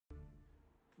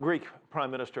Greek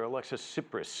Prime Minister Alexis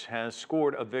Tsipras has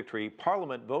scored a victory.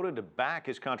 Parliament voted to back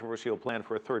his controversial plan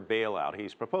for a third bailout.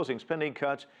 He's proposing spending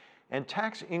cuts and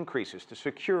tax increases to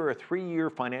secure a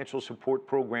 3-year financial support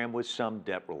program with some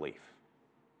debt relief.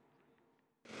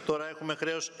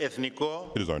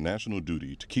 It is our national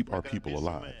duty to keep our people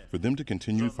alive, for them to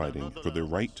continue fighting for their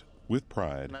right with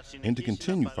pride, and to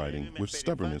continue fighting with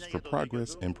stubbornness for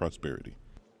progress and prosperity.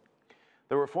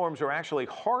 The reforms are actually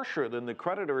harsher than the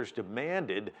creditors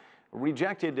demanded,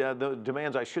 the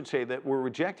demands, I should say, that were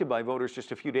rejected by voters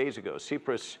just a few days ago.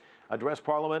 Tsipras addressed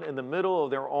Parliament in the middle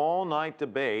of their all-night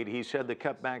debate. He said the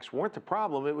cutbacks weren't the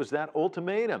problem, it was that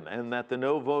ultimatum, and that the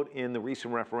no vote in the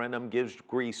recent referendum gives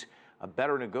Greece a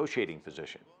better negotiating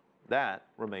position. That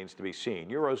remains to be seen.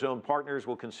 Eurozone partners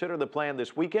will consider the plan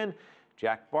this weekend.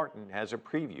 Jack Barton has a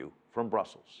preview from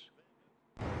Brussels.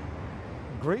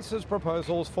 Greece's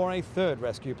proposals for a third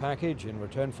rescue package in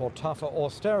return for tougher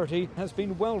austerity has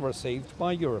been well received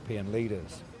by European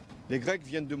leaders. The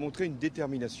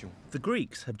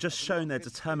Greeks have just shown their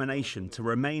determination to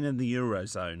remain in the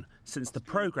Eurozone, since the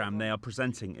programme they are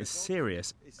presenting is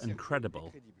serious and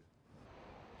credible.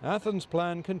 Athens'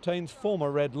 plan contains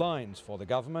former red lines for the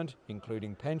government,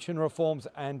 including pension reforms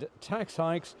and tax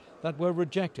hikes that were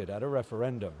rejected at a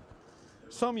referendum.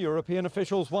 Some European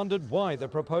officials wondered why the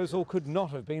proposal could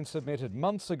not have been submitted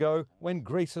months ago when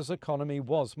Greece's economy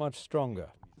was much stronger.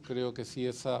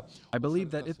 I believe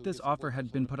that if this offer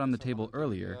had been put on the table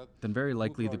earlier, then very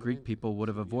likely the Greek people would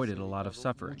have avoided a lot of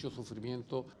suffering.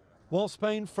 While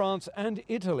Spain, France and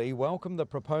Italy welcomed the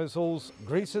proposals,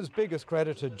 Greece's biggest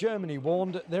creditor, Germany,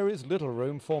 warned there is little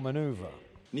room for manoeuvre.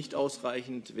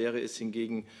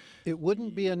 It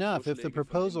wouldn't be enough if the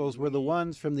proposals were the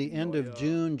ones from the end of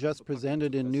June just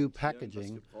presented in new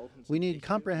packaging. We need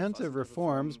comprehensive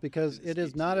reforms because it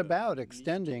is not about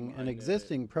extending an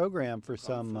existing program for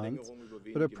some months,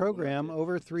 but a program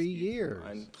over 3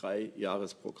 years.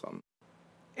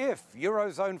 If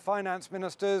Eurozone finance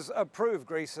ministers approve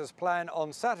Greece's plan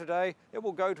on Saturday, it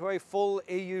will go to a full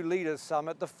EU leaders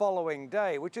summit the following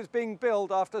day, which is being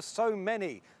billed after so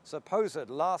many supposed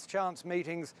last chance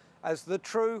meetings as the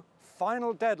true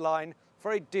final deadline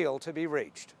for a deal to be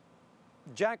reached.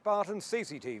 Jack Barton,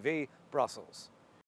 CCTV, Brussels.